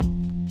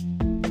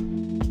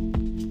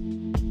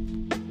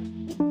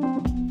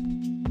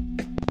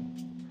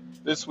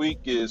This week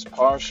is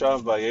Parsha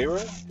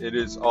Vayera. It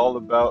is all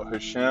about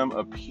Hashem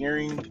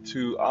appearing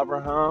to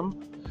Abraham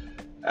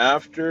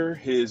after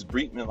his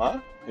Brit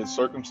Milah, his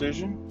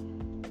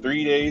circumcision.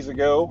 3 days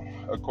ago,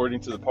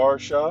 according to the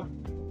Parsha,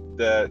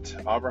 that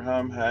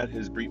Abraham had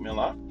his Brit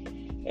Milah,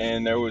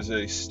 and there was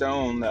a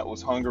stone that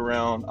was hung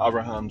around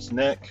Abraham's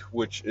neck,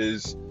 which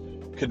is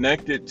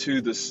connected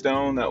to the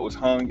stone that was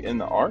hung in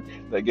the ark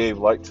that gave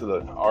light to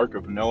the ark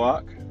of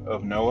Noah.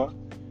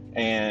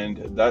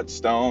 And that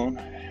stone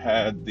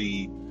had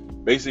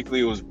basically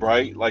it was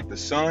bright like the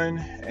sun,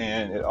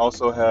 and it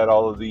also had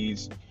all of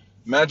these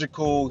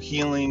magical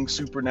healing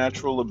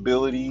supernatural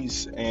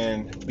abilities,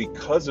 and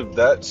because of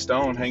that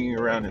stone hanging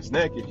around his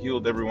neck, it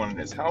healed everyone in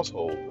his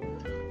household.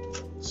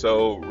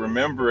 So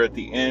remember at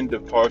the end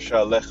of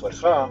Parsha Lech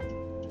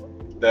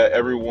Lecha that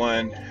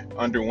everyone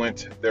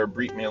underwent their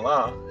Brit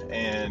Milah,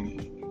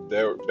 and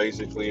there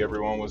basically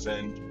everyone was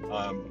in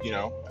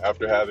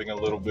after having a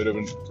little bit of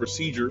a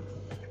procedure,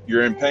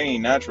 you're in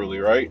pain naturally,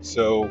 right?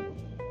 So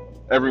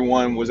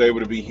everyone was able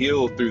to be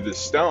healed through the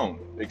stone,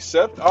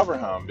 except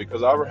Abraham,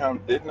 because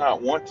Abraham did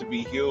not want to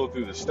be healed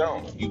through the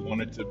stone. He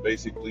wanted to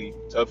basically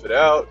tough it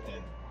out,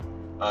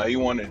 and he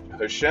wanted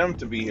Hashem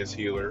to be his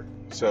healer,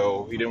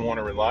 so he didn't want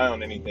to rely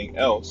on anything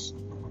else.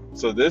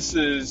 So this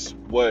is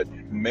what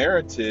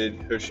merited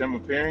Hashem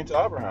appearing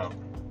to Abraham,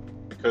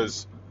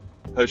 because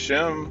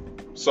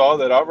Hashem saw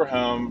that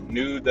Abraham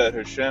knew that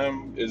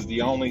Hashem is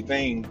the only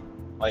thing,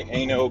 like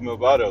Eino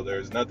Milvado,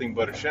 there's nothing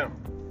but Hashem.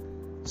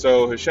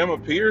 So Hashem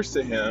appears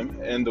to him,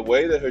 and the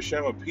way that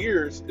Hashem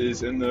appears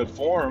is in the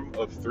form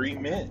of three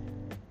men,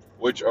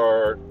 which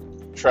are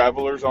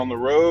travelers on the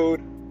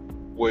road,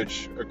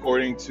 which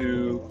according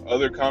to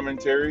other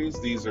commentaries,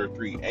 these are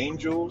three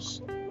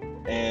angels.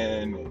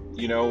 And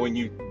when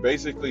you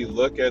basically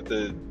look at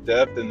the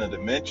depth and the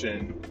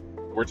dimension,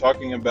 we're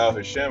talking about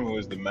Hashem, who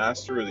is the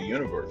master of the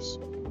universe.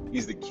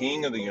 He's the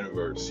king of the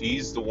universe.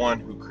 He's the one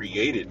who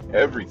created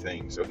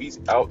everything. So he's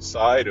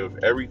outside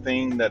of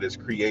everything that is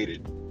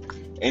created.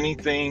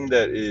 Anything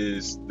that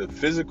is the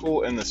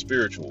physical and the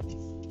spiritual,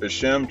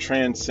 Hashem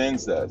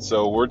transcends that.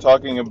 So we're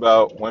talking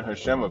about when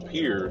Hashem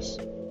appears,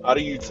 how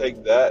do you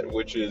take that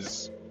which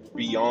is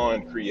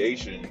beyond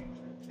creation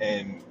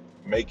and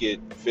make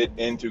it fit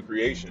into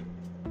creation?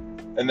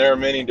 And there are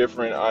many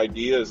different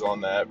ideas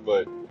on that,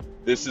 but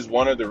this is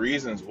one of the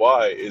reasons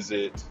why. Is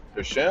it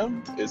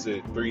Hashem? Is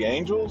it three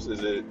angels?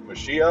 Is it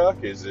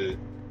Mashiach? Is it,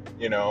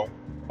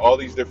 all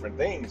these different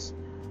things?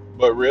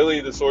 But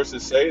really, the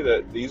sources say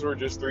that these were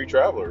just three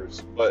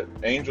travelers. But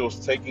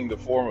angels taking the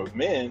form of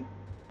men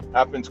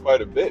happens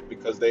quite a bit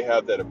because they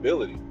have that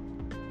ability.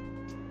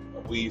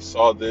 We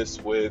saw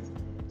this with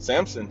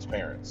Samson's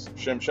parents,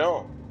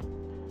 Shimshon,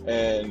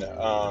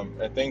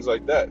 and things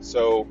like that.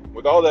 So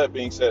with all that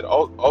being said,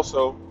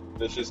 also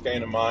this just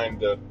came to mind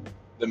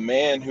the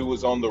man who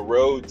was on the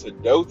road to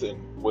Dothan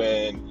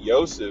when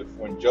Joseph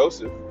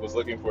was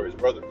looking for his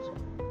brothers.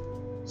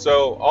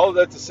 So all of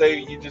that to say,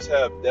 you just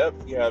have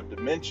depth, you have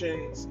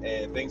dimensions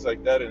and things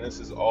like that, and this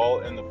is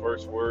all in the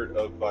first word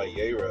of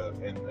Vayera.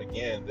 And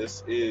again,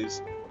 this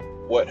is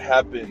what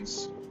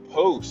happens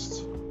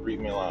post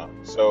Brit Milah.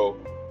 So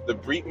the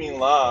Brit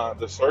Milah,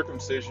 the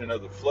circumcision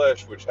of the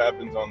flesh, which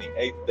happens on the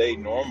 8th day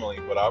normally,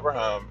 but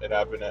Abraham, it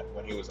happened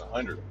when he was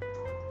 100.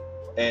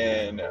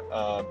 And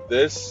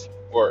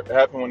it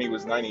happened when he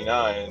was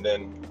 99, and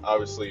then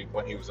obviously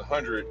when he was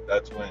 100,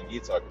 that's when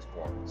Yitzhak was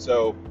born.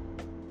 So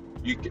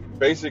you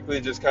basically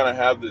just kind of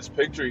have this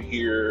picture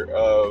here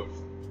of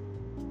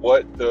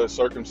what the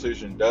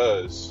circumcision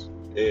does.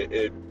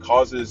 It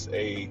causes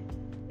a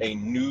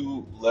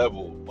new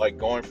level, like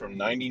going from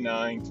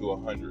 99 to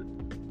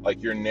 100.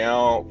 Like you're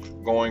now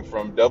going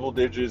from double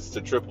digits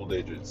to triple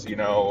digits,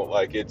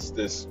 like it's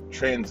this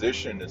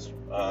transition, this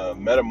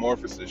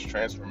metamorphosis,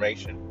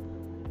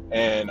 transformation.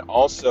 And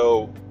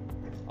also,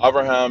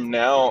 Abraham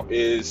now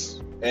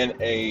is in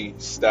a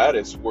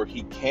status where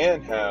he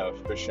can have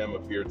Hashem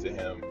appear to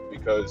him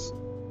because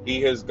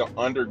he has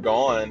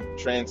undergone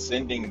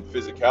transcending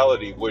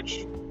physicality,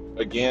 which,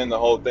 again, the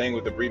whole thing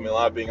with the Brit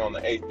Milah being on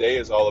the 8th day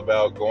is all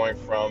about going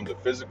from the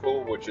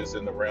physical, which is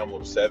in the realm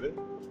of 7,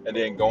 and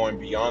then going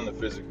beyond the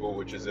physical,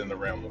 which is in the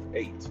realm of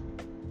 8.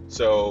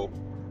 So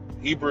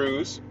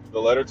Hebrews,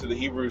 the letter to the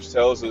Hebrews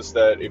tells us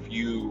that if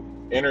you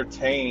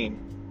entertain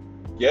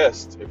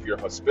guests, if you're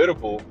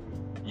hospitable,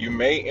 you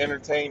may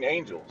entertain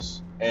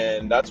angels.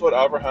 And that's what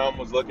Abraham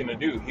was looking to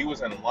do. He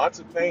was in lots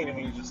of pain, and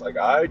he was just like,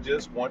 I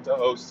just want to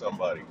host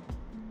somebody.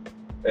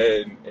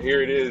 And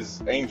here it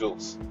is,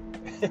 angels.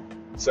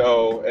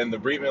 So, and the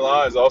Brit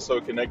Milah is also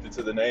connected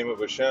to the name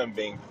of Hashem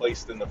being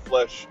placed in the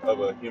flesh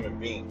of a human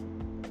being.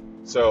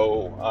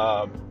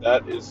 So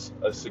that is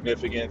a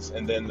significance.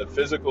 And then the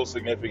physical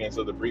significance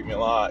of the Brit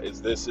Milah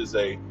is this is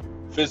a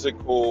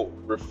physical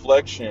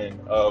reflection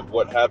of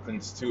what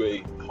happens to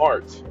a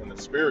heart in the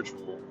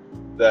spiritual,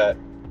 that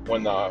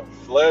when the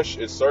flesh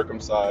is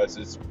circumcised,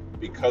 it's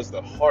because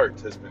the heart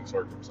has been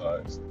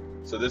circumcised.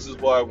 So this is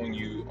why when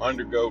you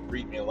undergo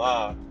Brit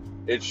Milah,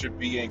 it should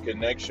be in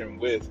connection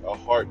with a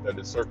heart that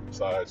is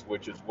circumcised,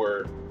 which is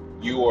where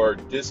You are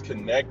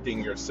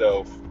disconnecting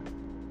yourself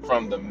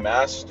from the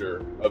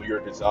master of your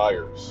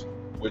desires,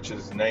 which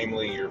is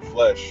namely your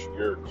flesh,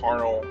 your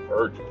carnal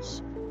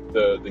urges,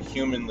 the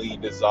humanly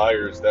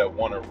desires that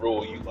want to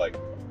rule you. Like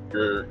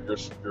your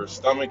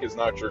stomach is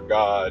not your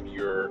God.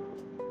 Your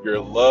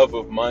love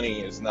of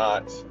money is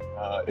not.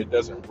 It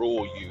doesn't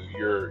rule you.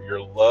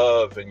 Your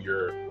love and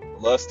your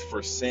lust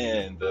for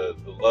sin, the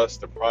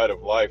lust, the pride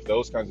of life,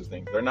 those kinds of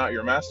things, they're not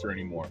your master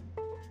anymore.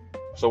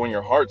 So when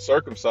your heart's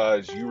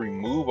circumcised, you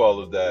remove all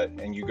of that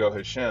and you go,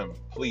 Hashem,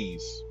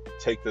 please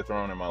take the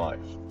throne in my life.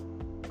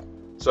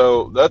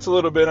 So that's a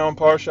little bit on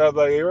Parshat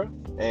Vayera,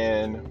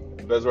 and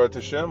Bezrat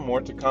Hashem, more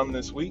to come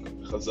this week.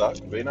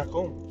 Chazak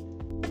Ve'nakum.